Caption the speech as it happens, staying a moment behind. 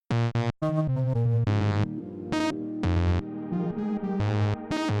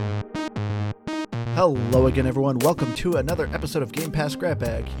Hello again, everyone. Welcome to another episode of Game Pass Grab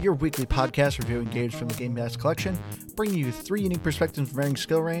Bag, your weekly podcast reviewing games from the Game Pass collection, bringing you three unique perspectives of varying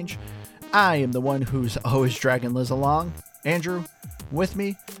skill range. I am the one who's always dragging Liz along, Andrew. With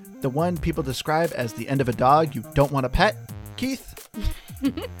me, the one people describe as the end of a dog you don't want to pet, Keith.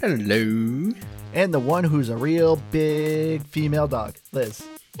 Hello. And the one who's a real big female dog, Liz.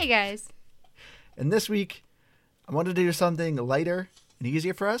 Hey, guys. And this week, I wanted to do something lighter and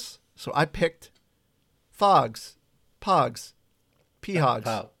easier for us, so I picked Pogs. Fogs.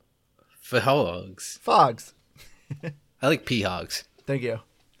 I like P-hogs. Thank you.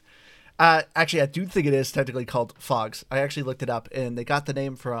 Actually, I do think it is technically called Fogs. I actually looked it up, and they got the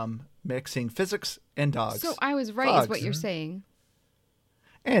name from mixing physics and dogs. So I was right, Fogs. is what you're saying.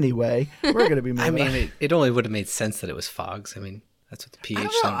 Anyway, we're going to be moving I mean, on. it only would have made sense that it was Fogs. I mean, that's what the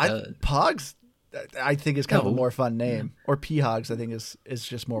PH sound does. Pogs, I think, is kind of a No. more fun name. Or P-hogs, I think, is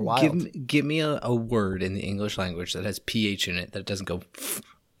just more wild. Give me a word in the English language that has PH in it that doesn't go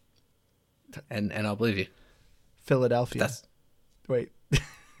and I'll believe you. Philadelphia. Wait.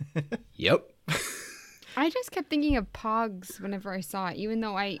 Yep. I just kept thinking of Pogs whenever I saw it, even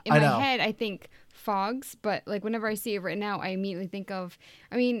though in I my know. head I think Fogs, but like whenever I see it written out, I immediately think of,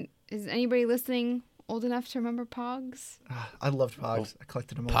 is anybody listening old enough to remember Pogs? I loved Pogs. I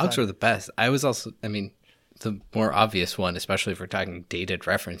collected them all the Pogs time. were the best. I was also, the more obvious one, especially if we're talking dated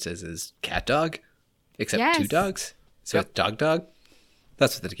references, is Cat Dog, except Yes. two dogs. So Yep. it's Dog Dog.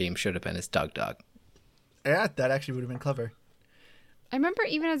 That's what the game should have been, is Dog Dog. Yeah, that actually would have been clever. I remember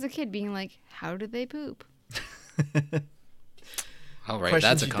even as a kid being like, how did they poop? All right, Questions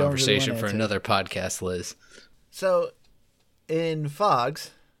that's a you don't really conversation wanna for answer. another podcast, Liz. So, in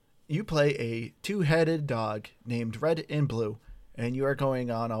Fogs, you play a two-headed dog named Red and Blue, and you are going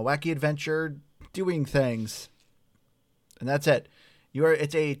on a wacky adventure doing things. And that's it.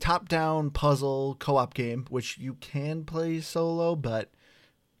 It's a top-down puzzle co-op game, which you can play solo, but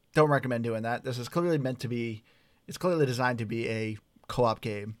don't recommend doing that. This is clearly it's clearly designed to be a co-op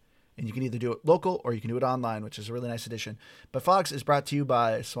game. And you can either do it local or you can do it online, which is a really nice addition. But Fox is brought to you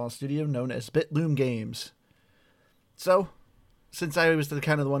by a small studio known as Bitloom Games. So, since I was the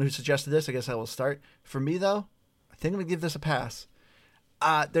one who suggested this, I guess I will start. For me, though, I think I'm going to give this a pass.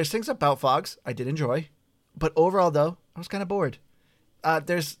 There's things about Fox I did enjoy. But overall, though, I was kind of bored.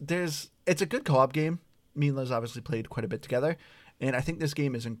 It's a good co-op game. Me and Liz obviously played quite a bit together. And I think this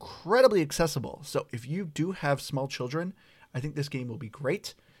game is incredibly accessible. So if you do have small children, I think this game will be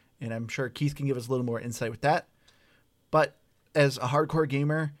great. And I'm sure Keith can give us a little more insight with that. But as a hardcore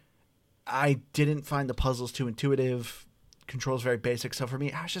gamer, I didn't find the puzzles too intuitive. Controls very basic. So for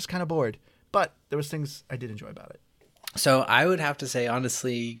me, I was just kind of bored. But there was things I did enjoy about it. So I would have to say,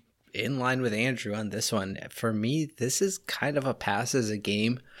 honestly, in line with Andrew on this one, for me, this is kind of a pass as a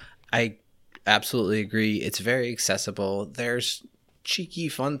game. I absolutely agree. It's very accessible. There's cheeky,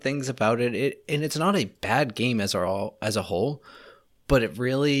 fun things about it. And it's not a bad game as a whole. But it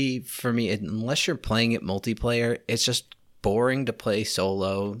really, for me, unless you're playing it multiplayer, it's just boring to play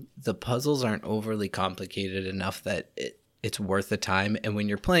solo. The puzzles aren't overly complicated enough that it's worth the time. And when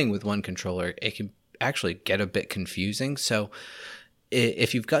you're playing with one controller, it can actually get a bit confusing. So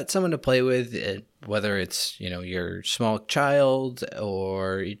if you've got someone to play with, whether it's your small child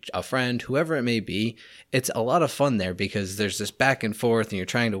or a friend, whoever it may be, it's a lot of fun there because there's this back and forth and you're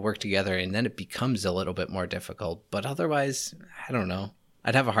trying to work together, and then it becomes a little bit more difficult. But otherwise, I don't know.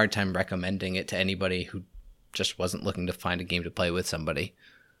 I'd have a hard time recommending it to anybody who just wasn't looking to find a game to play with somebody.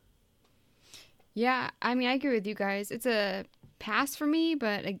 Yeah, I agree with you guys. It's a pass for me,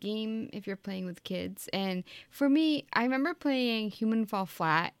 but a game if you're playing with kids. And for me, I remember playing Human Fall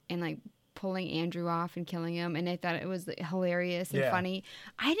Flat and like pulling Andrew off and killing him, and I thought it was hilarious and funny.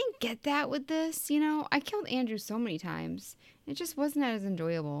 I didn't get that with this. I killed Andrew so many times. It just wasn't as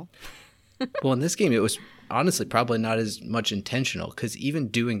enjoyable. Well, in this game, it was honestly probably not as much intentional, because even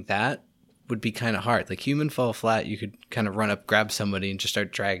doing that would be kind of hard. Like Human Fall Flat, you could kind of run up, grab somebody, and just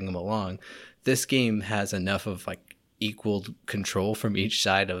start dragging them along. This game has enough of like equal control from each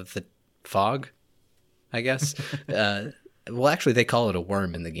side of the fog, I guess. Well, actually, they call it a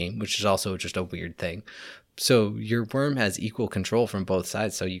worm in the game, which is also just a weird thing. So your worm has equal control from both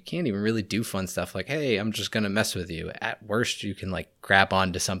sides, so you can't even really do fun stuff like, hey, I'm just going to mess with you. At worst, you can like grab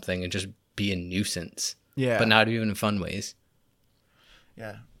onto something and just be a nuisance. Yeah. But not even in fun ways.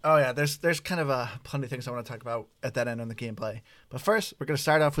 Yeah. Oh, yeah. There's kind of plenty of things I want to talk about at that end on the gameplay. But first, we're going to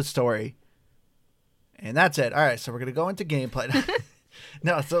start off with story. And that's it. All right, so we're going to go into gameplay.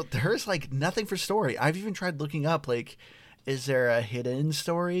 No, so there's like nothing for story. I've even tried looking up, like, is there a hidden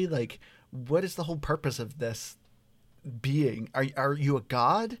story? Like, what is the whole purpose of this being? Are you a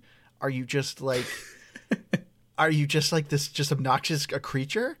god? Are you just like this just obnoxious a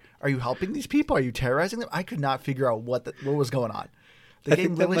creature? Are you helping these people? Are you terrorizing them? I could not figure out what was going on. The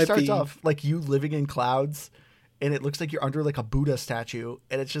game literally starts off like you living in clouds, and it looks like you're under like a Buddha statue,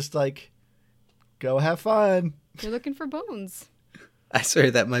 and it's just like, go have fun. You're looking for bones. I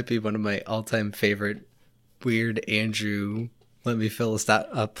swear that might be one of my all-time favorite weird Andrew. Let me fill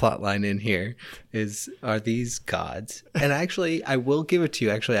a plot line in here. Are these gods? And actually, I will give it to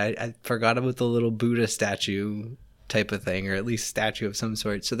you. Actually, I forgot about the little Buddha statue type of thing, or at least statue of some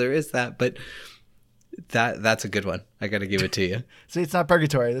sort. So there is that, but that's a good one. I got to give it to you. See, it's not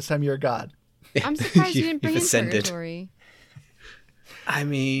purgatory. This time you're a god. I'm surprised you didn't bring in ascended. purgatory. I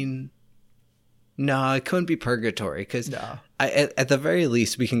mean, no, it couldn't be purgatory because No. at the very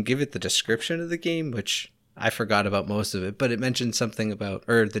least, we can give it the description of the game, which I forgot about most of it, but it mentioned something about,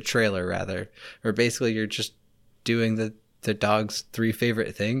 or the trailer rather, or basically you're just doing the dog's 3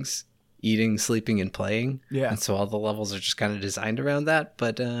 favorite things: eating, sleeping, and playing. Yeah. And so all the levels are just kind of designed around that.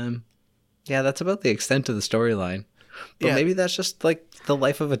 But yeah, that's about the extent of the storyline. But Yeah. maybe that's just like the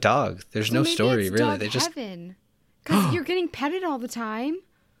life of a dog. There's no maybe story it's really. dog They just heaven. Because you're getting petted all the time.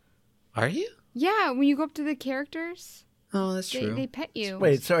 are you? Yeah, when you go up to the characters, Oh, that's true. they pet you.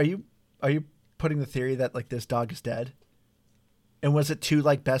 Wait, so are you putting the theory that like this dog is dead? And was it 2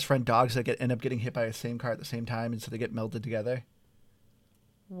 like best friend dogs that end up getting hit by the same car at the same time, and so they get melded together?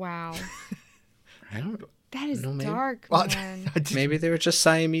 Wow. I don't. That is No, maybe- dark, Well, man. Maybe they were just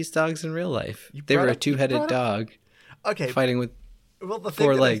Siamese dogs in real life. They brought were a up- you 2-headed brought dog Okay. fighting with Well, the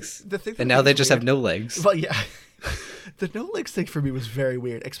 4 thing legs. The thing that And now they makes just weird- have no legs. Well, yeah. The no legs thing for me was very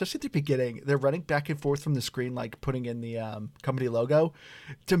weird, especially at the beginning. They're running back and forth from the screen, like putting in the company logo.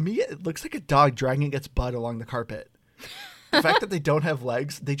 To me, it looks like a dog dragging its butt along the carpet. The fact that they don't have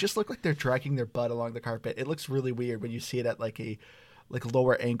legs, they just look like they're dragging their butt along the carpet. It looks really weird when you see it at like a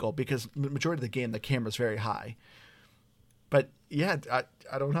lower angle, because the majority of the game, the camera's very high. But yeah,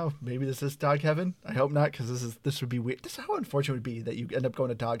 I don't know. Maybe this is dog heaven. I hope not, because this would be weird. This is how unfortunate it would be that you end up going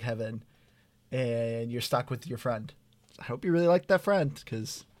to dog heaven and you're stuck with your friend. I hope you really like that friend,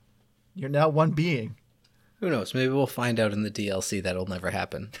 because you're now one being. Who knows? Maybe we'll find out in the DLC that'll never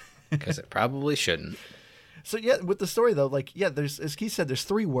happen. Because it probably shouldn't. So yeah, with the story though, like, yeah, there's, as Keith said, there's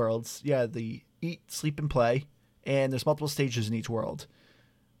 3 worlds. Yeah, the eat, sleep, and play. And there's multiple stages in each world.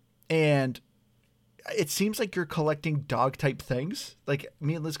 And it seems like you're collecting dog type things. Like,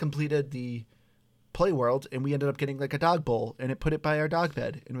 me and Liz completed the play world, and we ended up getting like a dog bowl, and it put it by our dog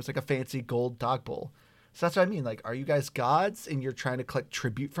bed, and it was like a fancy gold dog bowl. So that's what I mean. Like, are you guys gods and you're trying to collect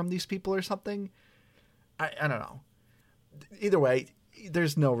tribute from these people or something? I don't know. Either way,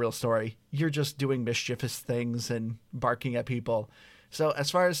 there's no real story. You're just doing mischievous things and barking at people. So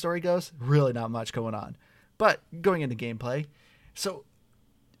as far as story goes, really not much going on. But going into gameplay, so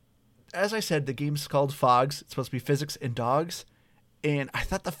as I said, the game's called Fogs. It's supposed to be physics and dogs. And I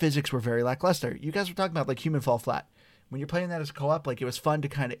thought the physics were very lackluster. You guys were talking about like Human Fall Flat. When you're playing that as co-op, like, it was fun to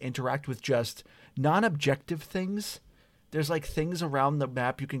kind of interact with just non-objective things. There's like things around the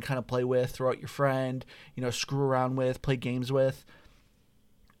map you can kind of play with, throw out your friend, screw around with, play games with.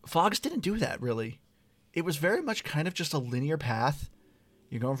 Fogs didn't do that, really. It was very much kind of just a linear path.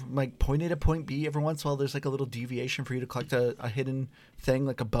 You're going from like point A to point B. Every once in a while, there's like a little deviation for you to collect a hidden thing,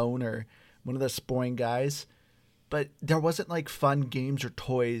 like a bone or one of the sporing guys. But there wasn't like fun games or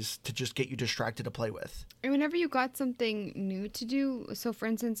toys to just get you distracted to play with. And whenever you got something new to do, so for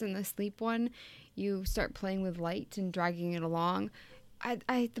instance, in the sleep one, you start playing with light and dragging it along.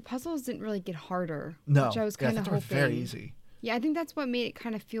 The puzzles didn't really get harder, No, which I was yeah, kind I of thought they hoping. were very easy. Yeah, I think that's what made it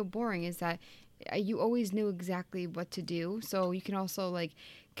kind of feel boring, is that you always knew exactly what to do. So you can also like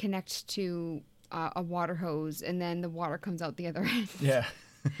connect to a water hose, and then the water comes out the other end. Yeah.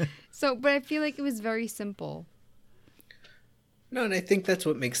 So, but I feel like it was very simple. No, and I think that's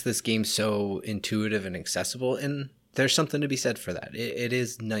what makes this game so intuitive and accessible. And there's something to be said for that. It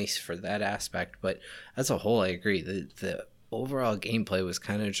is nice for that aspect. But as a whole, I agree. The overall gameplay was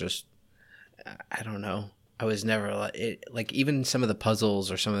kind of just, I don't know. I was never like even some of the puzzles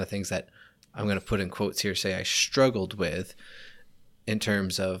or some of the things that I'm going to put in quotes here say I struggled with in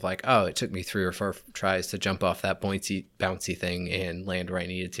terms of like, oh, it took me 3 or 4 tries to jump off that bouncy thing and land where I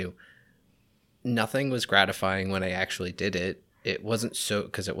needed to. Nothing was gratifying when I actually did it. It wasn't so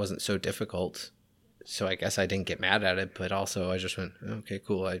difficult. So I guess I didn't get mad at it, but also I just went, okay,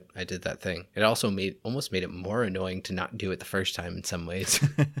 cool. I did that thing. It also almost made it more annoying to not do it the first time in some ways.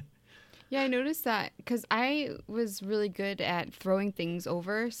 Yeah, I noticed that because I was really good at throwing things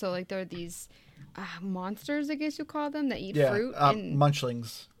over. So like there are these monsters, I guess you call them, that eat Yeah, fruit. And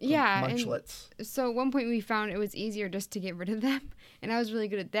munchlings. yeah, Munchlets. so at one point we found it was easier just to get rid of them, and I was really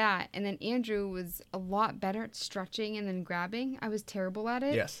good at that. And then Andrew was a lot better at stretching and then grabbing. I was terrible at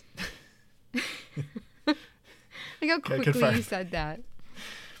it. Yes. Like how quickly confirm. you said that.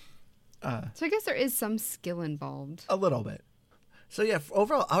 So I guess there is some skill involved. A little bit. So yeah,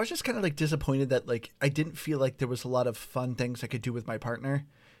 overall, I was just kind of like disappointed that like I didn't feel like there was a lot of fun things I could do with my partner.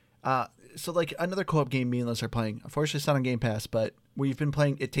 So like another co-op game me and Liz are playing. Unfortunately, it's not on Game Pass, but we've been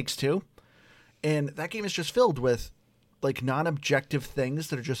playing It Takes Two, and that game is just filled with like non-objective things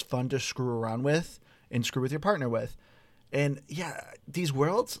that are just fun to screw around with and screw with your partner with. And yeah, these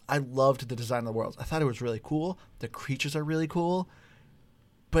worlds, I loved the design of the worlds. I thought it was really cool. The creatures are really cool.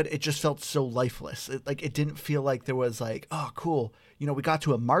 But it just felt so lifeless. It didn't feel like there was like, oh, cool. You know, we got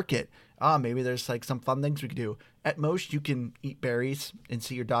to a market. Maybe there's like some fun things we could do. At most, you can eat berries and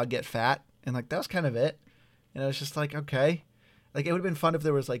see your dog get fat. And like, that was kind of it. And I was just like, okay. Like, it would have been fun if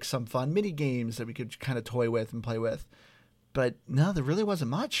there was like some fun mini games that we could kind of toy with and play with. But no, there really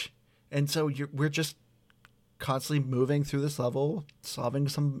wasn't much. And so we're just constantly moving through this level, solving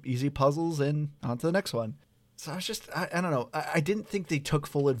some easy puzzles and on to the next one. So I was just, I don't know. I didn't think they took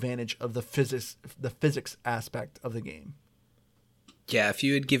full advantage of the physics aspect of the game. Yeah, if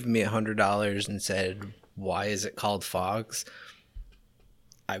you had given me $100 and said, why is it called Fogs?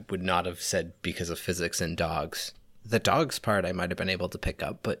 I would not have said because of physics and dogs. The dogs part I might have been able to pick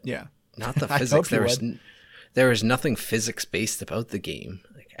up, but yeah, not the physics. There was nothing physics based about the game.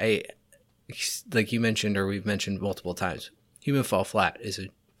 Like you mentioned, or we've mentioned multiple times, Human Fall Flat is a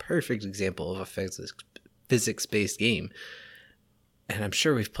perfect example of a physics-based game. And I'm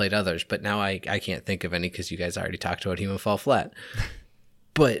sure we've played others, but now I can't think of any because you guys already talked about Human Fall Flat.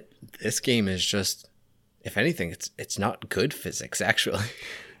 But this game is just, if anything, it's not good physics, actually.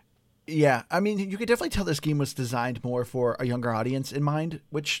 Yeah, I mean, you could definitely tell this game was designed more for a younger audience in mind,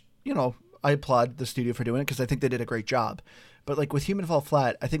 which, you know, I applaud the studio for doing it because I think they did a great job. But like with Human Fall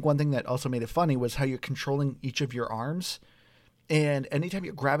Flat, I think one thing that also made it funny was how you're controlling each of your arms. And anytime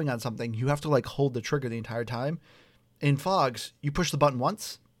you're grabbing on something, you have to like hold the trigger the entire time. In Fogs, you push the button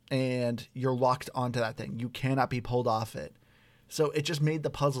once and you're locked onto that thing. You cannot be pulled off it. So it just made the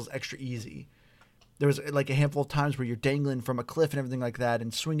puzzles extra easy. There was like a handful of times where you're dangling from a cliff and everything like that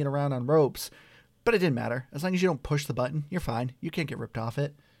and swinging around on ropes. But it didn't matter. As long as you don't push the button, you're fine. You can't get ripped off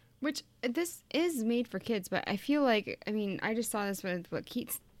it. Which, this is made for kids, but I feel like, I mean, I just saw this with what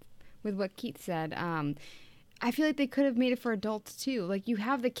Keith said. I feel like they could have made it for adults too. Like, you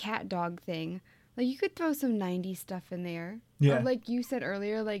have the cat dog thing. Like, you could throw some 90s stuff in there. Yeah. Or like you said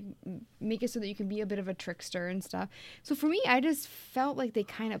earlier, like, make it so that you can be a bit of a trickster and stuff. So for me, I just felt like they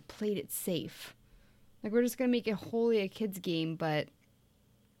kind of played it safe. Like, we're just going to make it wholly a kid's game, but...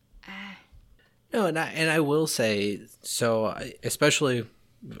 No, and I will say, so especially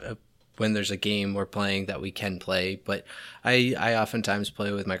when there's a game we're playing that we can play, but I oftentimes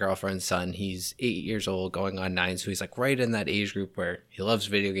play with my girlfriend's son. He's 8 years old, going on 9, so he's like right in that age group where he loves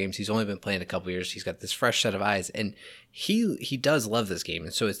video games. He's only been playing a couple years. He's got this fresh set of eyes, and he does love this game,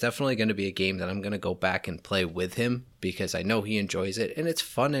 and so it's definitely going to be a game that I'm going to go back and play with him because I know he enjoys it, and it's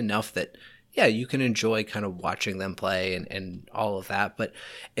fun enough that, yeah, you can enjoy kind of watching them play and all of that, but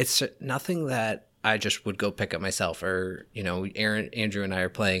it's nothing that I just would go pick up myself. Or, you know, Andrew and I are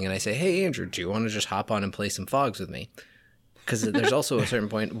playing and I say, hey, Andrew, do you want to just hop on and play some Fogs with me? Because there's also a certain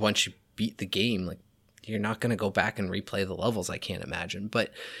point once you beat the game, like, you're not going to go back and replay the levels, I can't imagine.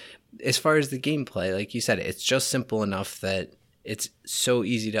 But as far as the gameplay, like you said, it's just simple enough that it's so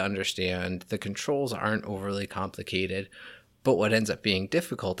easy to understand. The controls aren't overly complicated. But what ends up being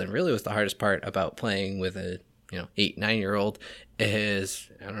difficult, and really was the hardest part about playing with a 8-9-year-old, is,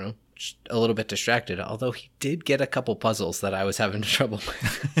 I don't know, just a little bit distracted. Although he did get a couple puzzles that I was having trouble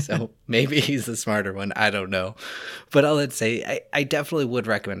with. So maybe he's the smarter one. I don't know. But all I'd say, I definitely would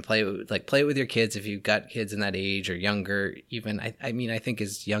recommend play it with your kids if you've got kids in that age or younger. Even I mean, I think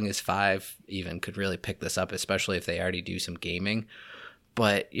as young as 5 even could really pick this up, especially if they already do some gaming.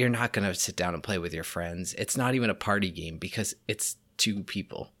 But you're not going to sit down and play with your friends. It's not even a party game because it's 2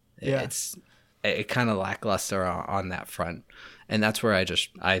 people. Yeah. It kind of lackluster on that front. And that's where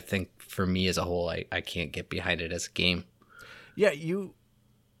I think for me as a whole, I can't get behind it as a game. Yeah, you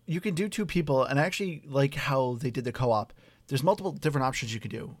can do 2 people, and I actually like how they did the co-op. There's multiple different options you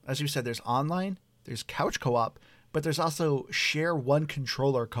can do. As you said, there's online, there's couch co-op, but there's also share one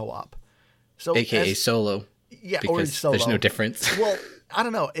controller co-op. So AKA solo. Yeah, because or solo. There's no difference. Well, I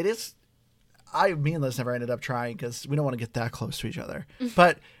don't know. It is. Me and Liz never ended up trying because we don't want to get that close to each other.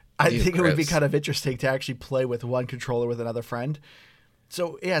 But I think it would be kind of interesting to actually play with one controller with another friend.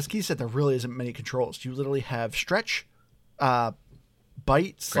 So, yeah, as Keith said, there really isn't many controls. You literally have stretch,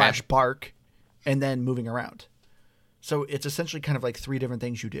 bite / bark, and then moving around. So it's essentially kind of like 3 different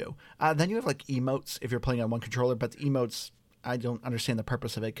things you do. Then you have like emotes if you're playing on one controller, but the emotes, I don't understand the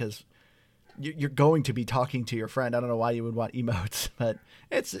purpose of it because you're going to be talking to your friend. I don't know why you would want emotes, but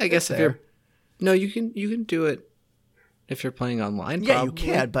I guess if you're no, you can do it if you're playing online. Yeah, probably.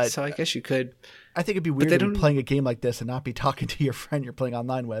 you can, but so I guess you could. I think it'd be weird to be playing a game like this and not be talking to your friend you're playing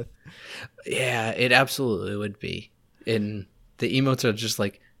online with. Yeah, it absolutely would be. And the emotes are just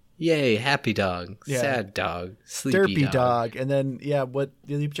like, yay, happy dog, sad dog, sleepy derpy dog, and then what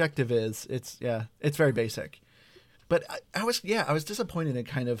the objective is. It's very basic. But I was disappointed in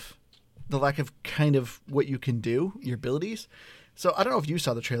kind of the lack of kind of what you can do, your abilities. So I don't know if you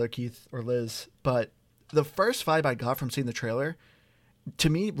saw the trailer, Keith or Liz, but the first vibe I got from seeing the trailer, to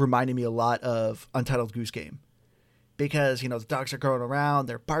me, reminded me a lot of Untitled Goose Game. Because, the dogs are going around,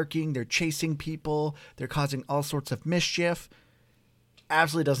 they're barking, they're chasing people, they're causing all sorts of mischief.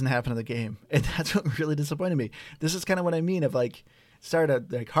 Absolutely doesn't happen in the game. And that's what really disappointed me. This is kind of what I mean of started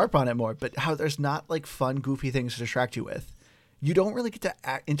to harp on it more, but how there's not fun, goofy things to distract you with. You don't really get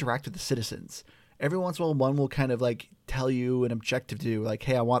to interact with the citizens. Every once in a while, one will kind of tell you an objective to do,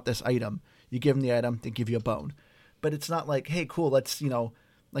 hey, I want this item. You give them the item, they give you a bone. But it's not hey, cool, let's,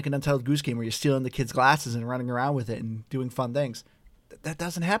 like an Untitled Goose Game where you're stealing the kids' glasses and running around with it and doing fun things. That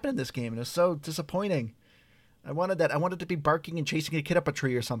doesn't happen in this game, and it's so disappointing. I wanted that. I wanted to be barking and chasing a kid up a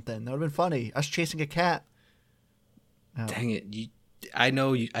tree or something. That would have been funny. Us chasing a cat. Oh. Dang it. I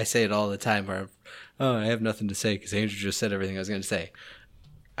know I say it all the time where, I have nothing to say because Andrew just said everything I was going to say.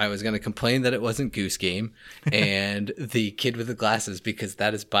 I was going to complain that it wasn't Goose Game and the kid with the glasses because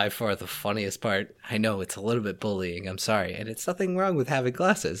that is by far the funniest part. I know it's a little bit bullying. I'm sorry. And it's nothing wrong with having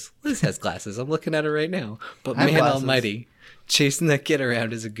glasses. Liz has glasses. I'm looking at her right now. But man almighty, chasing that kid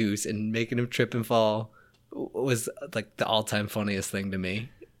around as a goose and making him trip and fall was the all-time funniest thing to me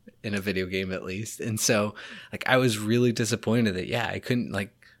in a video game, at least. And so I was really disappointed that I couldn't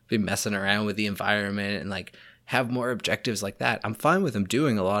be messing around with the environment and have more objectives like that. I'm fine with them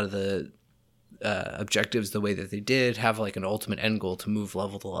doing a lot of the objectives the way that they did, have an ultimate end goal to move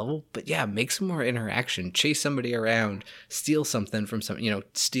level to level, but make some more interaction, chase somebody around, steal something from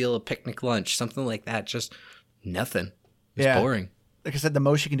steal a picnic lunch, something like that. Just nothing. It's boring. Like I said, the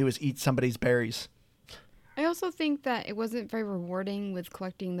most you can do is eat somebody's berries. I also think that it wasn't very rewarding with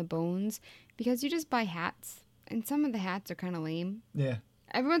collecting the bones because you just buy hats, and some of the hats are kind of lame. Yeah.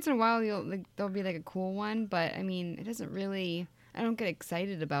 Every once in a while, there'll be a cool one, but I mean, it doesn't really. I don't get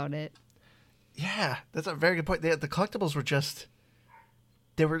excited about it. Yeah, that's a very good point. The collectibles were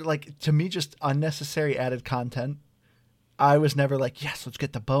they were to me just unnecessary added content. I was never yes, let's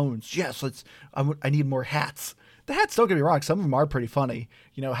get the bones. Yes, I need more hats. The hats, don't get me wrong, some of them are pretty funny.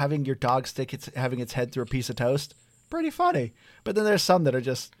 Having your dog stick having its head through a piece of toast, pretty funny. But then there's some that are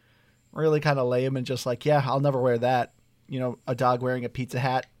just really kind of lame and just I'll never wear that. A dog wearing a pizza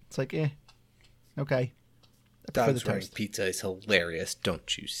hat. It's okay. Dogs wearing pizza is hilarious.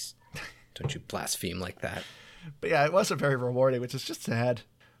 Don't you blaspheme like that. But yeah, it wasn't very rewarding, which is just sad.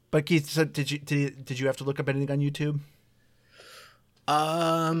 But Keith, so did you have to look up anything on YouTube?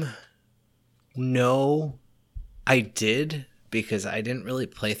 No. I did, because I didn't really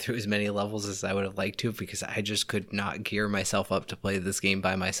play through as many levels as I would have liked to, because I just could not gear myself up to play this game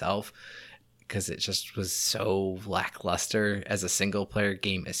by myself, because it just was so lackluster as a single player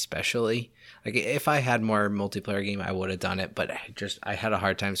game, especially. If I had more multiplayer game, I would have done it, but I had a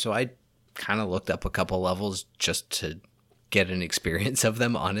hard time. So I kind of looked up a couple levels just to get an experience of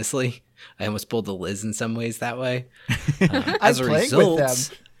them, honestly. I almost pulled the Liz in some ways that way. As a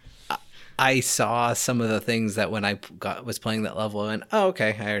result, I saw some of the things that when I was playing that level, I went, oh,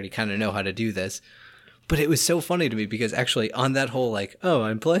 okay, I already kind of know how to do this. But it was so funny to me because actually on that whole,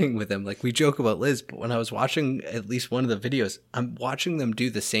 I'm playing with them. We joke about Liz, but when I was watching at least one of the videos, I'm watching them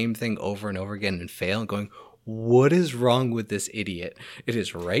do the same thing over and over again and fail and going, what is wrong with this idiot? It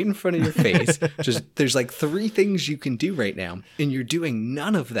is right in front of your face. There's 3 things you can do right now, and you're doing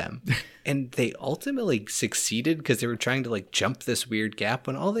none of them. And they ultimately succeeded because they were trying to jump this weird gap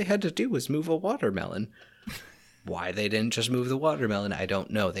when all they had to do was move a watermelon. Why they didn't just move the watermelon, I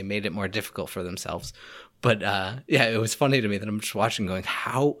don't know. They made it more difficult for themselves. But it was funny to me that I'm just watching going,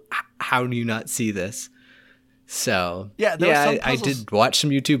 how do you not see this? So I did watch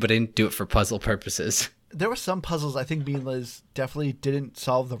some YouTube, but I didn't do it for puzzle purposes. There were some puzzles I think me and Liz definitely didn't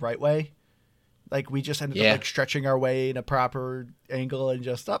solve the right way. We just ended up stretching our way in a proper angle and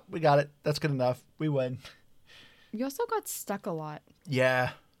just, we got it. That's good enough. We win. You also got stuck a lot. Yeah.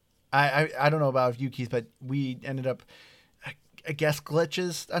 I don't know about you, Keith, but we ended up, I guess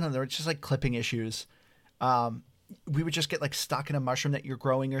glitches. I don't know. It's just like clipping issues. We would just get like stuck in a mushroom that you're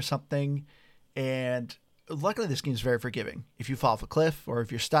growing or something. And luckily this game is very forgiving. If you fall off a cliff or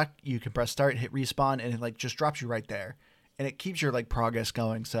if you're stuck, you can press start, hit respawn, and it like just drops you right there. And it keeps your like progress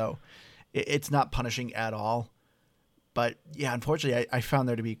going. So it's not punishing at all. But yeah, unfortunately, I found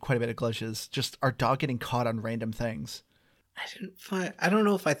there to be quite a bit of glitches. Just our dog getting caught on random things. I don't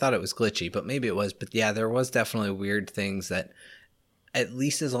know if I thought it was glitchy, but maybe it was. But yeah, there was definitely weird things that, at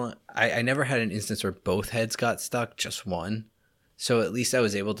least as long, I never had an instance where both heads got stuck, just one. So at least I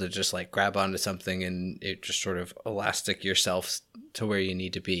was able to just like grab onto something and it just sort of elastic yourself to where you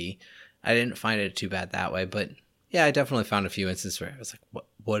need to be. I didn't find it too bad that way, but yeah, I definitely found a few instances where I was like,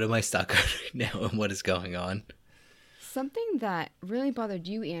 what am I stuck on right now and what is going on? Something that really bothered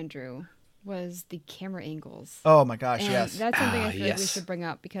you, Andrew, was the camera angles. Oh my gosh, And yes. that's something I feel like we yes. should bring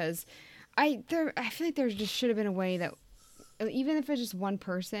up because I feel like there just should have been a way that even if it's just one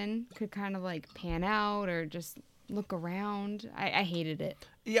person could kind of like pan out or just look around. I hated it.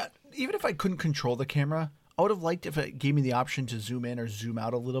 Yeah, even if I couldn't control the camera, I would have liked if it gave me the option to zoom in or zoom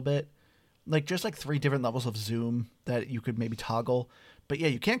out a little bit. Like just like 3 different levels of zoom that you could maybe toggle. But yeah,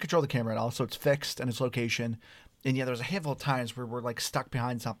 you can't control the camera at all, so it's fixed and its location. And yeah, there was a handful of times where we're like stuck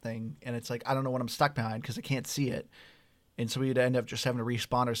behind something and it's like, I don't know what I'm stuck behind because I can't see it. And so we'd end up just having to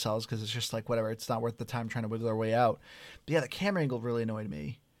respawn ourselves because it's just like, whatever, it's not worth the time trying to wiggle our way out. But yeah, the camera angle really annoyed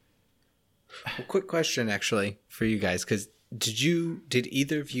me. Well, quick question actually for you guys, because did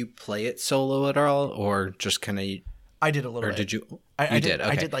either of you play it solo at all, or just kind of? I did a little Or bit. did you? I You did. Okay.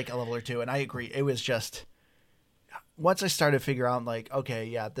 I did like a level or two, and I agree. It was just once I started to figure out, like, okay,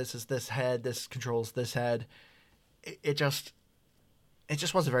 yeah, this is this head, this controls this head. It just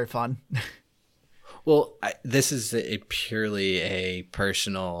wasn't very fun. Well, this is purely a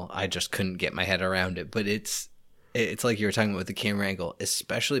personal. I just couldn't get my head around it, but it's like you were talking about with the camera angle,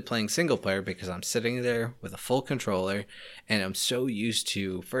 especially playing single player, because I'm sitting there with a full controller, and I'm so used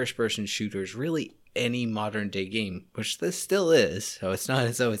to first person shooters. Really, any modern day game, which this still is, so it's not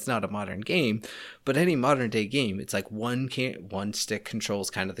as though it's not a modern game, but any modern day game, it's like one stick controls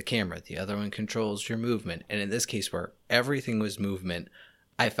kind of the camera, the other one controls your movement, and in this case where everything was movement,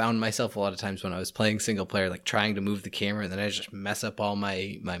 I found myself a lot of times when I was playing single player like trying to move the camera and then I just mess up all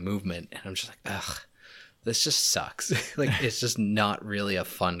my movement, and I'm just like, ugh, this just sucks. Like, it's just not really a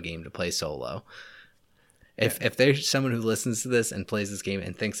fun game to play solo. If there's someone who listens to this and plays this game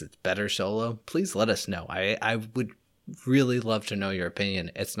and thinks it's better solo, please let us know. I would really love to know your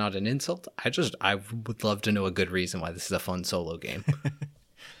opinion. It's not an insult. I would love to know a good reason why this is a fun solo game.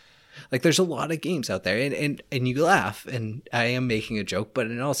 Like, there's a lot of games out there, and you laugh, and I am making a joke, but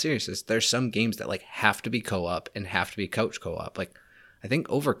in all seriousness, there's some games that like have to be co-op and have to be couch co-op. Like, I think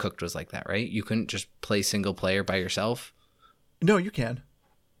Overcooked was like that, right? You couldn't just play single player by yourself. No, you can.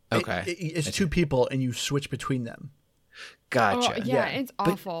 Okay. It's 2 people, and you switch between them. Gotcha. Oh, yeah, it's But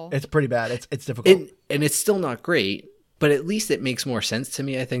awful. It's pretty bad. It's difficult. And it's still not great, but at least it makes more sense to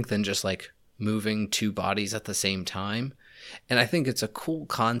me, I think, than just like moving 2 bodies at the same time. And I think it's a cool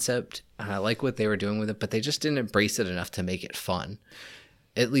concept. I like what they were doing with it, but they just didn't embrace it enough to make it fun.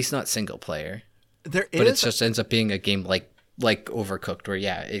 At least not single player. But it just ends up being a game like Overcooked, where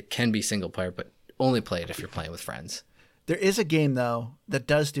yeah, it can be single player, but only play it if you're playing with friends. There is a game, though, that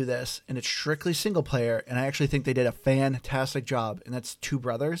does do this, and it's strictly single player, and I actually think they did a fantastic job, and that's Two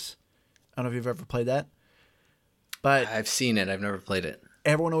Brothers. I don't know if you've ever played that. But I've seen it. I've never played it.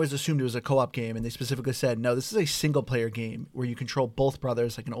 everyone always assumed it was a co-op game, and they specifically said, no, this is a single-player game where you control both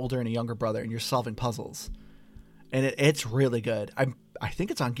brothers, like an older and a younger brother, and you're solving puzzles. And it's really good. I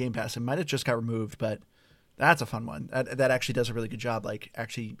think it's on Game Pass. It might have just got removed, but that's a fun one. That actually does a really good job, like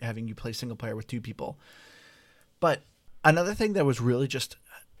actually having you play single player with 2 people. But another thing that was really just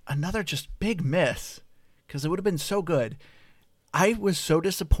another big miss, because it would have been so good. I was so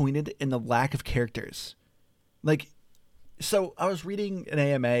disappointed in the lack of characters. Like, so I was reading an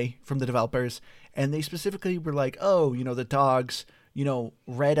AMA from the developers, and they specifically were like, oh, the dogs,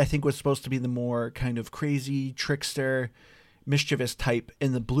 Red, I think, was supposed to be the more kind of crazy, trickster, mischievous type,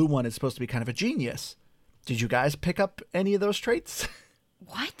 and the blue one is supposed to be kind of a genius. Did you guys pick up any of those traits?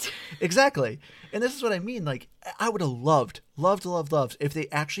 What? Exactly. And this is what I mean. Like, I would have loved if they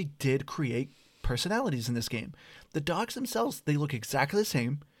actually did create personalities in this game. The dogs themselves, they look exactly the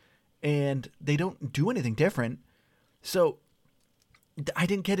same, and they don't do anything different. So I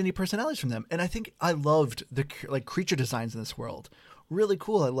didn't get any personalities from them. And I think I loved the creature designs in this world. Really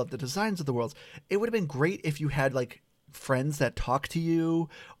cool. I love the designs of the worlds. It would have been great if you had like friends that talk to you,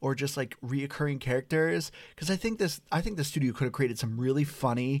 or just like reoccurring characters, because I think the studio could have created some really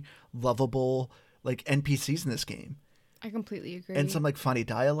funny, lovable like NPCs in this game. I completely agree. and some like funny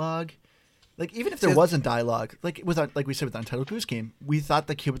dialogue. Like even if there wasn't dialogue, like like we said with Untitled Goose Game, we thought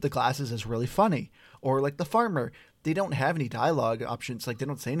the kid with the glasses is really funny, or like the farmer. They don't have any dialogue options, like they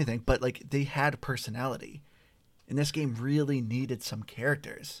don't say anything, but like they had personality. And this game really needed some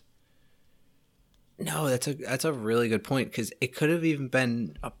characters. No, that's a really good point, because it could have even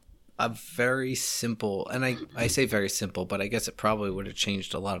been a very simple, and I say very simple, but I guess it probably would have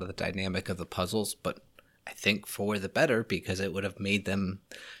changed a lot of the dynamic of the puzzles, but I think for the better, because it would have made them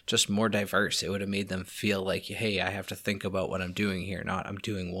just more diverse. It would have made them feel like, hey, I have to think about what I'm doing here, not I'm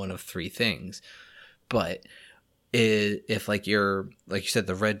doing one of three things. But if like you said,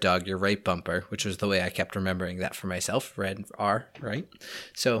 the red dog, your right bumper, which was the way I kept remembering that for myself, red R, right?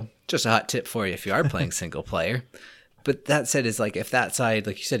 So just a hot tip for you if you are playing single player. But that said, is like if that side,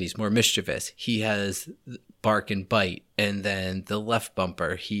 like you said, he's more mischievous. He has bark and bite, and then the left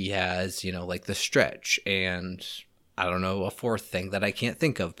bumper, he has, like the stretch, and I don't know, a fourth thing that I can't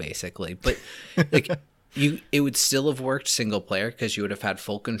think of, basically. But like it would still have worked single player, because you would have had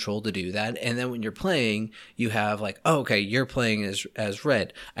full control to do that. And then when you're playing, you have like, oh, okay, you're playing as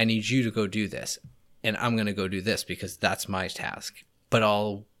red. I need you to go do this, and I'm gonna go do this because that's my task. But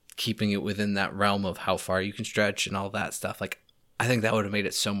all keeping it within that realm of how far you can stretch and all that stuff. Like, I think that would have made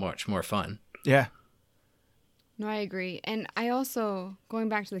it so much more fun. Yeah. No, I agree. And I also, going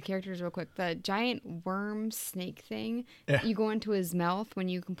back to the characters real quick, the giant worm snake thing, you go into his mouth when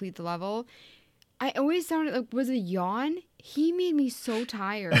you complete the level. I always sounded like, was it a yawn? He made me so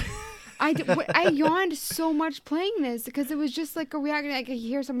tired. I yawned so much playing this, because it was just like a reaction. Like I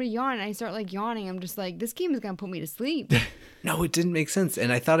hear somebody yawn and I start like yawning. I'm just like, this game is going to put me to sleep. No, it didn't make sense.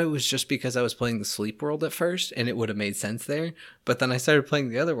 And I thought it was just because I was playing the Sleep World at first, and it would have made sense there. But then I started playing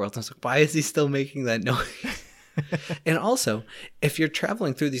the other world, and I was like, why is he still making that noise? And also, if you're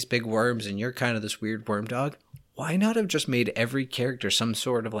traveling through these big worms and you're kind of this weird worm dog, why not have just made every character some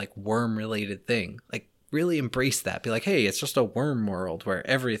sort of like worm related thing? Like, really embrace that. Be like, hey, it's just a worm world where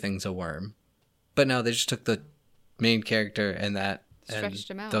everything's a worm. But no, they just took the main character and that, stretched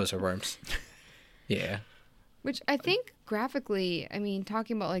and him out. those are worms. Yeah. Which I think graphically, I mean,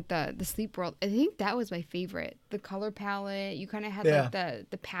 talking about like the Sleep World, I think that was my favorite. The color palette, you kind of had like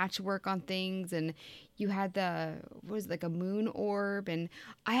the patchwork on things, and you had like a moon orb, and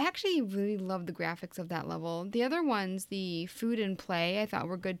I actually really loved the graphics of that level. The other ones, the food and play, I thought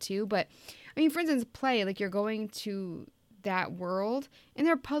were good too. But I mean, for instance, play, like you're going to that world and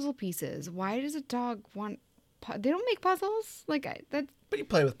there are puzzle pieces. Why does a dog want? They don't make puzzles like that. But you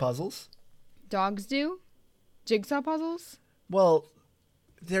play with puzzles. Dogs do. Jigsaw puzzles? Well,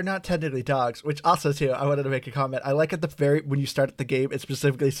 they're not technically dogs, which also, too, I wanted to make a comment. I like when you start the game, it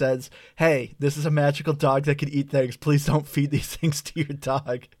specifically says, hey, this is a magical dog that can eat things. Please don't feed these things to your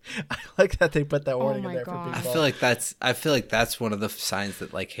dog. I like that they put that warning in there for people. I feel like that's one of the signs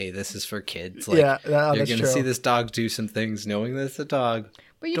that, like, hey, this is for kids. Like, yeah, you're going to see this dog do some things knowing that it's a dog.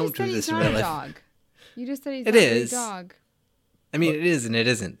 But you don't just said he's not a dog. You just said he's not a dog. I mean, it is and it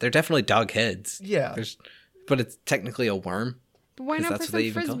isn't. They're definitely dog heads. Yeah. But it's technically a worm. But why not put some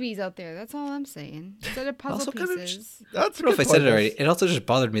frisbees out there? That's all I'm saying. Instead of puzzle pieces. I don't know if I said it already. It also just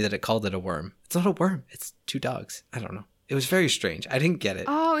bothered me that it called it a worm. It's not a worm. It's two dogs. I don't know. It was very strange. I didn't get it.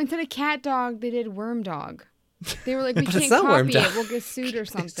 Oh, instead of cat dog, they did worm dog. They were like, we can't copy it. We'll get sued or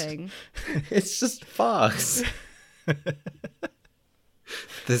something. It's just fox.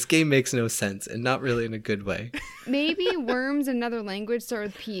 This game makes no sense, and not really in a good way. Maybe worms in another language start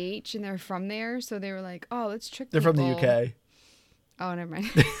with PH, and they're from there, so they were like, oh, let's trick people. They're from the UK. Oh, never mind.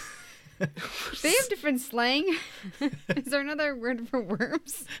 They have different slang. Is there another word for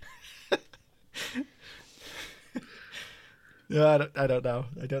worms? Yeah, I don't know.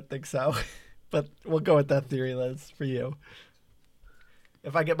 I don't think so. But we'll go with that theory, Liz, for you.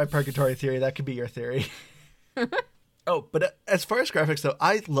 If I get my purgatory theory, that could be your theory. Oh, but as far as graphics, though,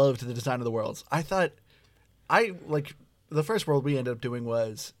 I loved the design of the worlds. I thought, the first world we ended up doing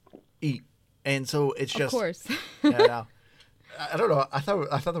was eat. And so it's just... Of course. Yeah, no. I don't know. I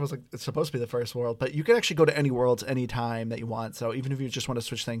thought that was it's supposed to be the first world, but you can actually go to any worlds anytime that you want. So even if you just want to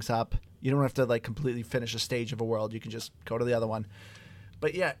switch things up, you don't have to completely finish a stage of a world. You can just go to the other one.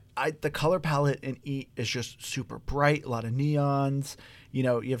 But yeah, the color palette in Eat is just super bright. A lot of neons. You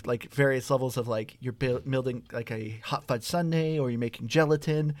know, you have various levels of you're building a hot fudge sundae or you're making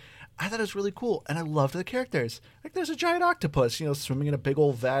gelatin. I thought it was really cool, and I loved the characters. There's a giant octopus, swimming in a big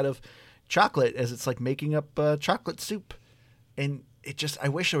old vat of chocolate as it's making up chocolate soup. And I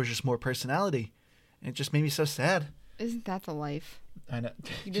wish there was just more personality. And it just made me so sad. Isn't that the life? I know.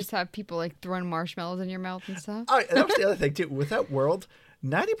 You just have people throwing marshmallows in your mouth and stuff. All right, and that was the other thing too. With that world,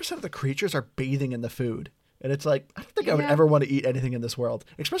 90% of the creatures are bathing in the food. And it's like, I don't think I would ever want to eat anything in this world,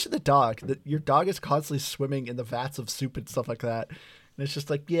 especially the dog. Your dog is constantly swimming in the vats of soup and stuff like that. And it's just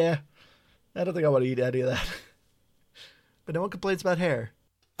like, yeah, I don't think I want to eat any of that. But no one complains about hair.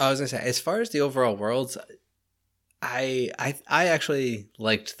 I was going to say, as far as the overall worlds, I actually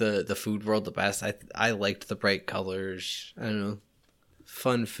liked the food world the best. I liked the bright colors. I don't know.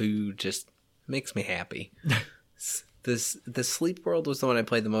 Fun food just makes me happy. The sleep world was the one I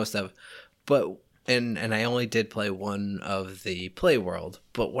played the most of. But and I only did play one of the play world.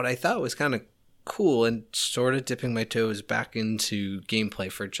 But what I thought was kind of cool and sort of dipping my toes back into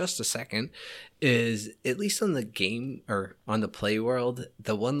gameplay for just a second is, at least on the game or on the play world,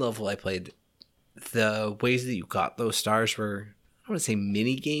 the one level I played, the ways that you got those stars were, I want to say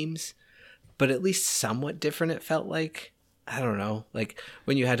mini games, but at least somewhat different. It felt like, I don't know, like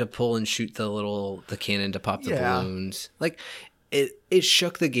when you had to pull and shoot the cannon to pop the balloons, like it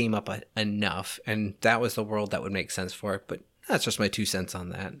shook the game up enough, and that was the world that would make sense for it. But that's just my 2 cents on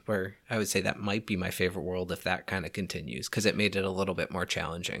that, where I would say that might be my favorite world if that kind of continues, because it made it a little bit more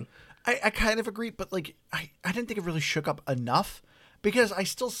challenging. I kind of agree, but like I didn't think it really shook up enough, because I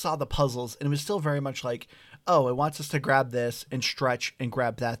still saw the puzzles, and it was still very much like, oh, it wants us to grab this and stretch and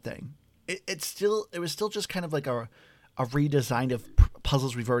grab that thing. It was still just kind of like a redesign of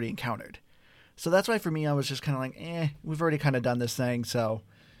puzzles we've already encountered. So that's why for me, I was just kind of like, we've already kind of done this thing, so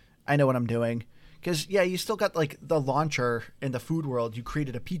I know what I'm doing. Because, yeah, you still got, like, the launcher in the food world. You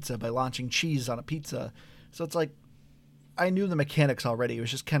created a pizza by launching cheese on a pizza. So it's like, I knew the mechanics already. It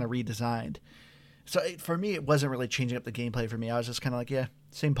was just kind of redesigned. So for me, it wasn't really changing up the gameplay for me. I was just kind of like, yeah,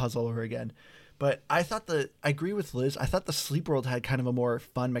 same puzzle over again. But I agree with Liz. I thought the sleep world had kind of a more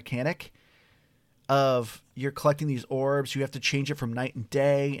fun mechanic of you're collecting these orbs. You have to change it from night and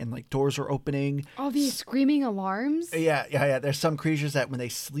day, and like doors are opening. All these screaming alarms. Yeah. There's some creatures that when they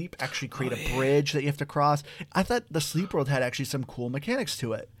sleep actually create a bridge that you have to cross. I thought the sleep world had actually some cool mechanics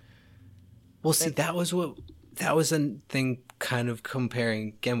to it. Well, see, that was a thing kind of comparing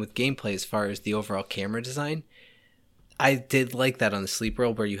again with gameplay as far as the overall camera design. I did like that on the sleep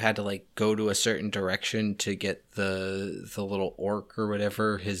world, where you had to like go to a certain direction to get the little orc or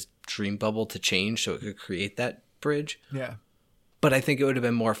whatever, his dream bubble, to change so it could create that bridge. Yeah. But I think it would have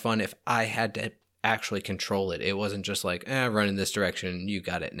been more fun if I had to actually control it. It wasn't just like, run in this direction, you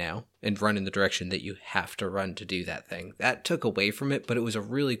got it now, and run in the direction that you have to run to do that thing. That took away from it, but it was a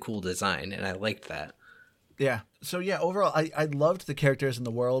really cool design, and I liked that. Yeah. So yeah, overall, I loved the characters and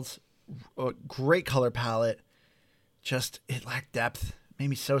the worlds. Great color palette. Just, it lacked depth. Made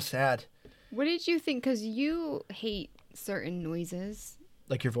me so sad. What did you think? Because you hate certain noises.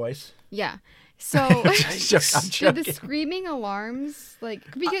 Like your voice? Yeah. So, I'm joking. Did the screaming alarms, like,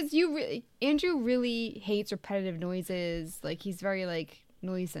 because Andrew really hates repetitive noises. Like, he's very, like,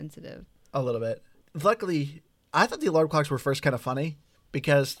 noise sensitive. A little bit. Luckily, I thought the alarm clocks were first kind of funny,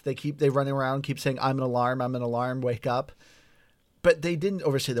 because they running around, keep saying, I'm an alarm, wake up. But they didn't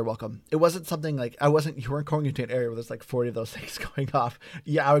overstay their welcome. It wasn't something like, you weren't going into an area where there's like 40 of those things going off.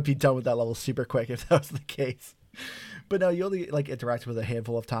 Yeah, I would be done with that level super quick if that was the case. But no, you only like interacted with a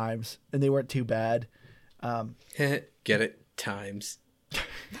handful of times, and they weren't too bad. Get it? Times.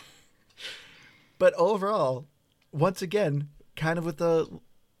 But overall, once again, kind of with the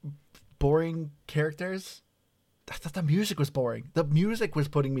boring characters, I thought the music was boring. The music was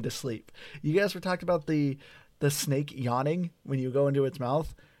putting me to sleep. You guys were talking about the snake yawning when you go into its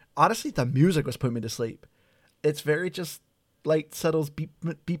mouth. Honestly, the music was putting me to sleep. It's very just light, subtle beep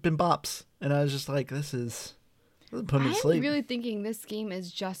and bops. And I was just like, this is putting me to sleep. I'm really thinking this game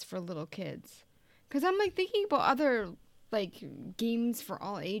is just for little kids. Because I'm like thinking about other like games for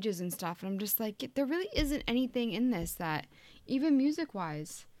all ages and stuff. And I'm just like, there really isn't anything in this that, even music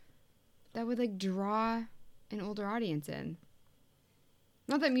wise, that would like draw an older audience in.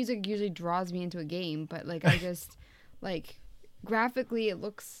 Not that music usually draws me into a game, but like I just like graphically it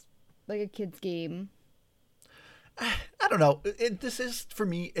looks like a kid's game. I don't know. This is, for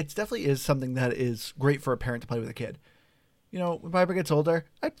me, it definitely is something that is great for a parent to play with a kid. You know, when Piper gets older,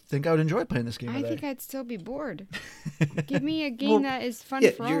 I think I would enjoy playing this game with her. I think I'd still be bored. Give me a game that is fun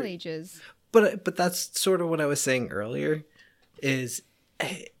for all ages. But that's sort of what I was saying earlier, is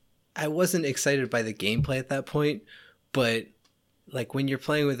I wasn't excited by the gameplay at that point, but like when you're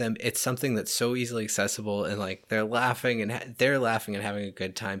playing with them, it's something that's so easily accessible, and like they're laughing and having a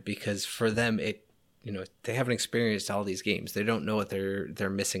good time, because for them they haven't experienced all these games. They don't know what they're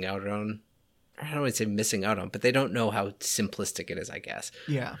missing out on. I don't want to say missing out on, but they don't know how simplistic it is, I guess.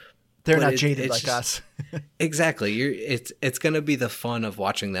 Yeah. They're not jaded like us. Exactly. It's going to be the fun of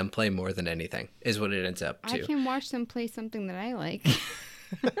watching them play more than anything is what it ends up to. I can watch them play something that I like.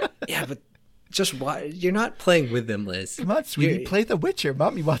 Yeah, but Just why you're not playing with them, Liz? Come on, sweetie, play The Witcher.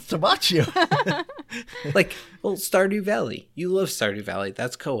 Mommy wants to watch you. Like, well, Stardew Valley. You love Stardew Valley.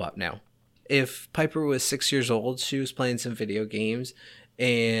 That's co-op now. If Piper was 6 years old, she was playing some video games,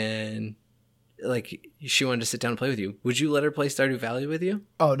 and like she wanted to sit down and play with you, would you let her play Stardew Valley with you?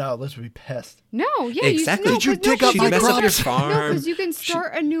 Oh no, Liz would be pissed. No, yeah, Exactly. Did you dig up She'd my mess up your crops? No, farm. because you can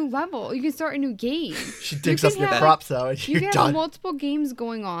start a new level. You can start a new game. She digs can up your have- crops though, and You you're can have done. multiple games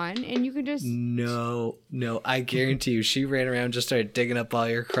going on, and you can just. No, I guarantee you, she ran around, just started digging up all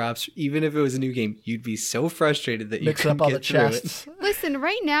your crops. Even if it was a new game, you'd be so frustrated that you Mix couldn't up all the get through it. chests. Listen,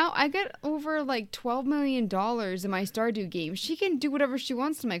 right now I got over like $12 million in my Stardew game. She can do whatever she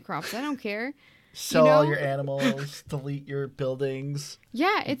wants to my crops. I don't care. Sell all know? your animals, delete your buildings.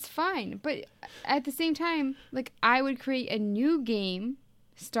 Yeah, it's fine. But at the same time, like I would create a new game,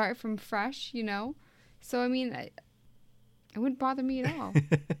 start from fresh, you know? So I mean, it wouldn't bother me at all.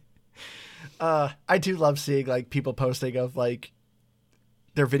 I do love seeing like people posting of like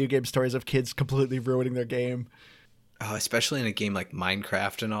their video game stories of kids completely ruining their game. Oh, especially in a game like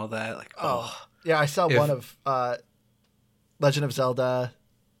Minecraft and all that. Like, oh, Yeah, I saw If- one of Legend of Zelda.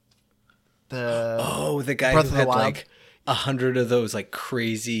 the guy Breath who of the had Wild. like 100 of those like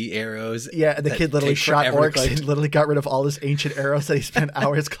crazy arrows. Yeah, and the that kid literally take shot forever to orcs collect. and literally got rid of all his ancient arrows that he spent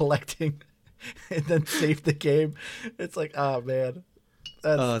hours collecting, and then saved the game. It's like, oh man,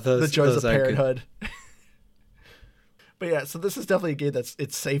 that's Oh, the those- joys those of are good. parenthood. But yeah, so this is definitely a game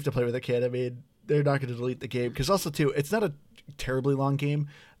it's safe to play with a kid. I mean, they're not going to delete the game because also too, it's not a terribly long game.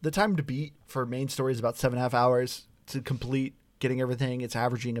 The time to beat for main story is about 7.5 hours to complete getting everything. It's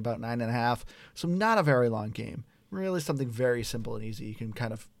averaging about 9.5, so not a very long game. Really something very simple and easy. You can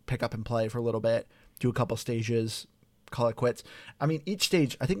kind of pick up and play for a little bit, do a couple stages, call it quits. I mean, each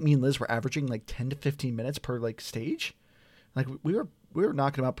stage, I think me and Liz were averaging like 10 to 15 minutes per like stage. Like we were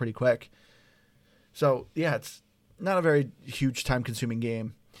knocking them out pretty quick. So yeah, it's not a very huge time consuming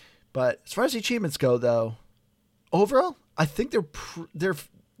game. But as far as the achievements go, though, overall, I think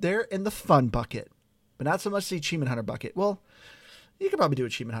they're in the fun bucket, but not so much the achievement hunter bucket. Well, you could probably do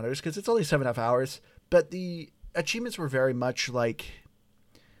achievement hunters because it's only 7.5 hours, but the achievements were very much like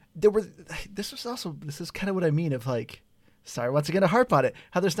this is kind of what I mean of like, sorry, once again, to harp on it,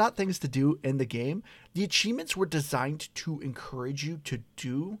 how there's not things to do in the game. The achievements were designed to encourage you to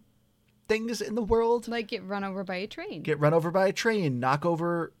do things in the world. Like get run over by a train. Get run over by a train, knock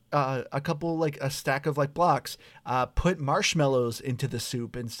over a stack of like blocks, put marshmallows into the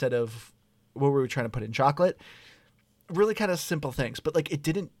soup instead of what were we trying to put in, chocolate. Really kind of simple things, but like it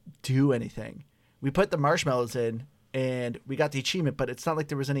didn't do anything. We put the marshmallows in and we got the achievement, but it's not like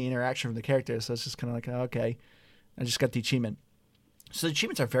there was any interaction from the characters. So it's just kind of like, oh, okay, I just got the achievement. So the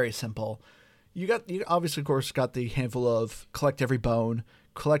achievements are very simple. You obviously, of course, got the handful of collect every bone,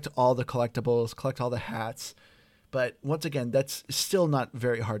 collect all the collectibles, collect all the hats. But once again, that's still not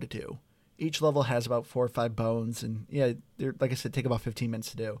very hard to do. Each level has about 4 or 5 bones, and yeah, they're, like I said, take about 15 minutes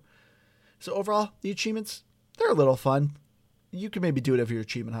to do. So overall, the achievements, they're a little fun. You can maybe do it if you're an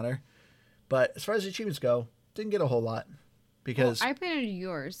achievement hunter. But as far as the achievements go, didn't get a whole lot. Because I played under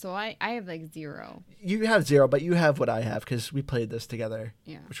yours, so I have like 0. you have 0, but you have what I have because we played this together.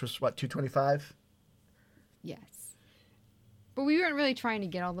 Yeah. Which was, what, 225? Yes. But we weren't really trying to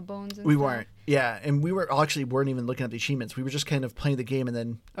get all the bones and We stuff. weren't. Yeah, and we weren't even looking at the achievements. We were just kind of playing the game and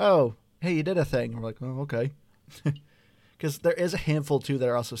then, oh, hey, you did a thing. And we're like, oh, okay. Because there is a handful, too, that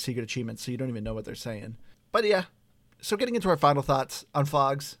are also secret achievements, so you don't even know what they're saying. But yeah, so getting into our final thoughts on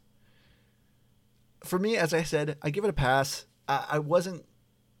Fogs. For me, as I said, I give it a pass. I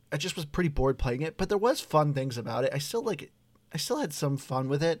just was pretty bored playing it, but there was fun things about it. I still like it. I still had some fun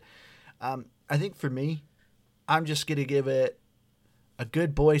with it. I think for me, I'm just going to give it a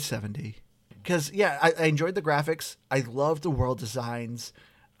good boy 70. Because, yeah, I enjoyed the graphics. I loved the world designs.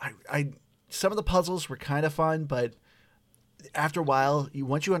 Some of the puzzles were kind of fun, but after a while,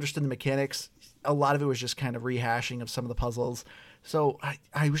 once you understood the mechanics, a lot of it was just kind of rehashing of some of the puzzles. So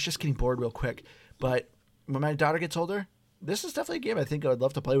I was just getting bored real quick. But when my daughter gets older, this is definitely a game I think I would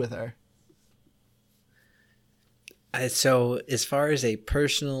love to play with her. So as far as a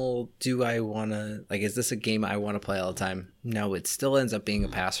personal, do I want to, like, is this a game I want to play all the time? No, it still ends up being a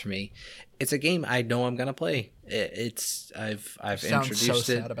pass for me. It's a game I know I'm going to play. I've introduced so it.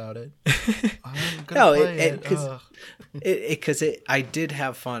 sad about it. I'm gonna play it. Because I did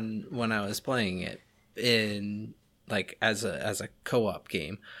have fun when I was playing it in like as a co-op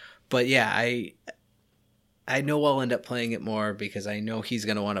game. But yeah, I know I'll end up playing it more because I know he's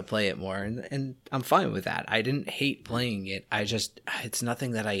going to want to play it more, and I'm fine with that. I didn't hate playing it. It's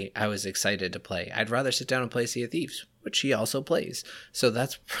nothing that I was excited to play. I'd rather sit down and play Sea of Thieves, which he also plays. So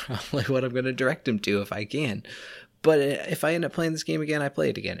that's probably what I'm going to direct him to if I can. But if I end up playing this game again, I play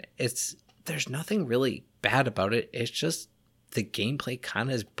it again. There's nothing really bad about it. It's just the gameplay kind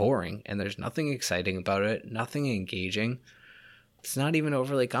of is boring, and there's nothing exciting about it, nothing engaging. It's not even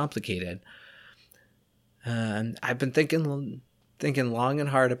overly complicated. And I've been thinking long and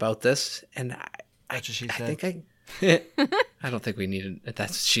hard about this, and I think I don't think we need it.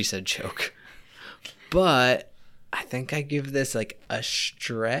 That's what she said joke. But I think I give this like a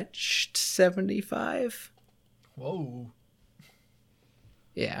stretched 75. Whoa.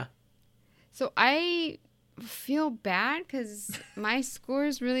 Yeah. So I feel bad because my score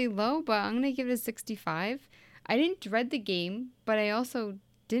is really low, but I'm going to give it a 65. I didn't dread the game, but I also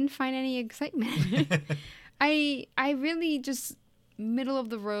didn't find any excitement. I really just middle of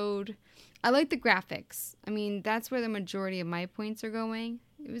the road. I like the graphics. I mean, that's where the majority of my points are going.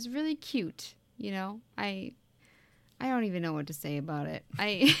 It was really cute, you know. I don't even know what to say about it.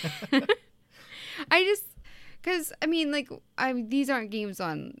 I just because I mean, like, these aren't games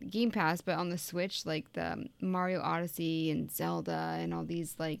on Game Pass, but on the Switch, like the Mario Odyssey and Zelda and all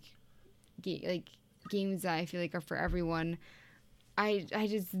these games that I feel like are for everyone. I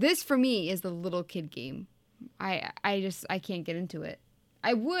just this for me is the little kid game. I can't get into it.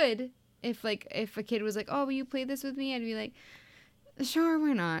 I would if a kid was like, "Oh, will you play this with me?" I'd be like, "Sure,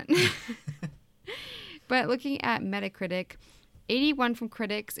 why not?" But looking at Metacritic, 81 from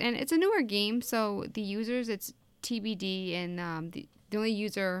critics, and it's a newer game, so the users, it's TBD, and the only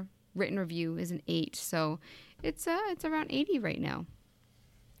user written review is an 8, so it's around 80 right now.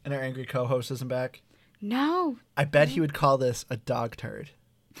 And our angry co-host isn't back? No. I bet he would call this a dog turd.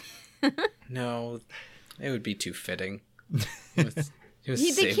 No, it would be too fitting. He was They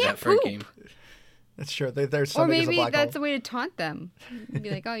saved can't that for poop. a game. That's true. There's Or something as a maybe black that's hole. a way to taunt them. Be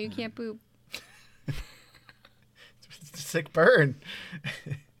like, "Oh, you can't poop." It's a sick burn.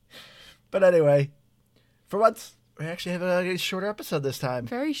 But anyway, for once, we actually have a shorter episode this time.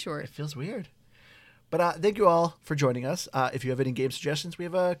 Very short. It feels weird. But thank you all for joining us. If you have any game suggestions, we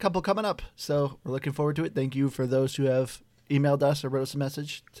have a couple coming up. So we're looking forward to it. Thank you for those who have emailed us or wrote us a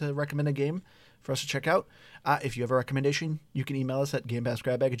message to recommend a game for us to check out. If you have a recommendation, you can email us at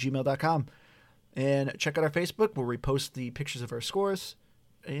gamepassgrabbag@gmail.com. And check out our Facebook, where we post the pictures of our scores,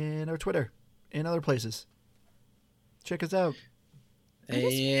 and our Twitter, and other places. Check us out.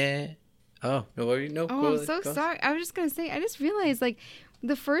 Yeah. Oh, no, no. Oh, I'm so sorry. I was just going to say, I just realized, like,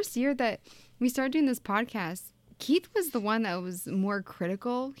 the first year that we started doing this podcast, Keith was the one that was more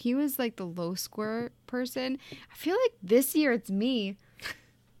critical. He was, like, the low score person. I feel like this year it's me.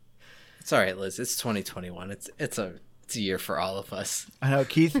 It's all right, Liz. It's 2021. It's a year for all of us. I know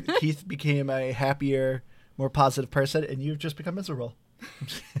Keith became a happier, more positive person, and you've just become miserable.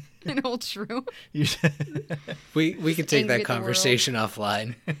 An old shrew. We can take that conversation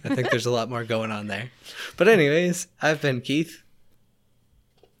offline. I think there's a lot more going on there. But anyways, I've been Keith.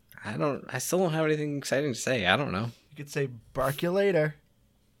 I still don't have anything exciting to say. I don't know. You could say bark you later.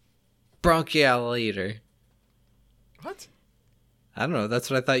 Bronchiolator. What? I don't know.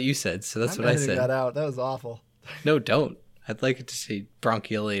 That's what I thought you said, so that's I'm what I editing said. that out. That was awful. No, don't. I'd like it to say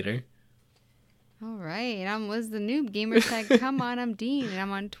bronchiolator. All right. And I'm Liz the Noob. Gamers tag, come on, I'm Dean. And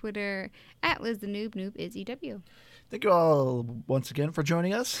I'm on Twitter at Liz the Noob. Noob is EW. Thank you all once again for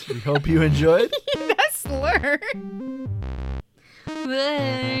joining us. We hope you enjoyed. That slur.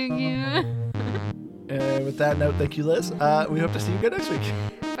 Thank you. And with that note, thank you, Liz. We hope to see you again next week.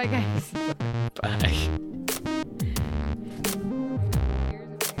 Bye, guys. Bye.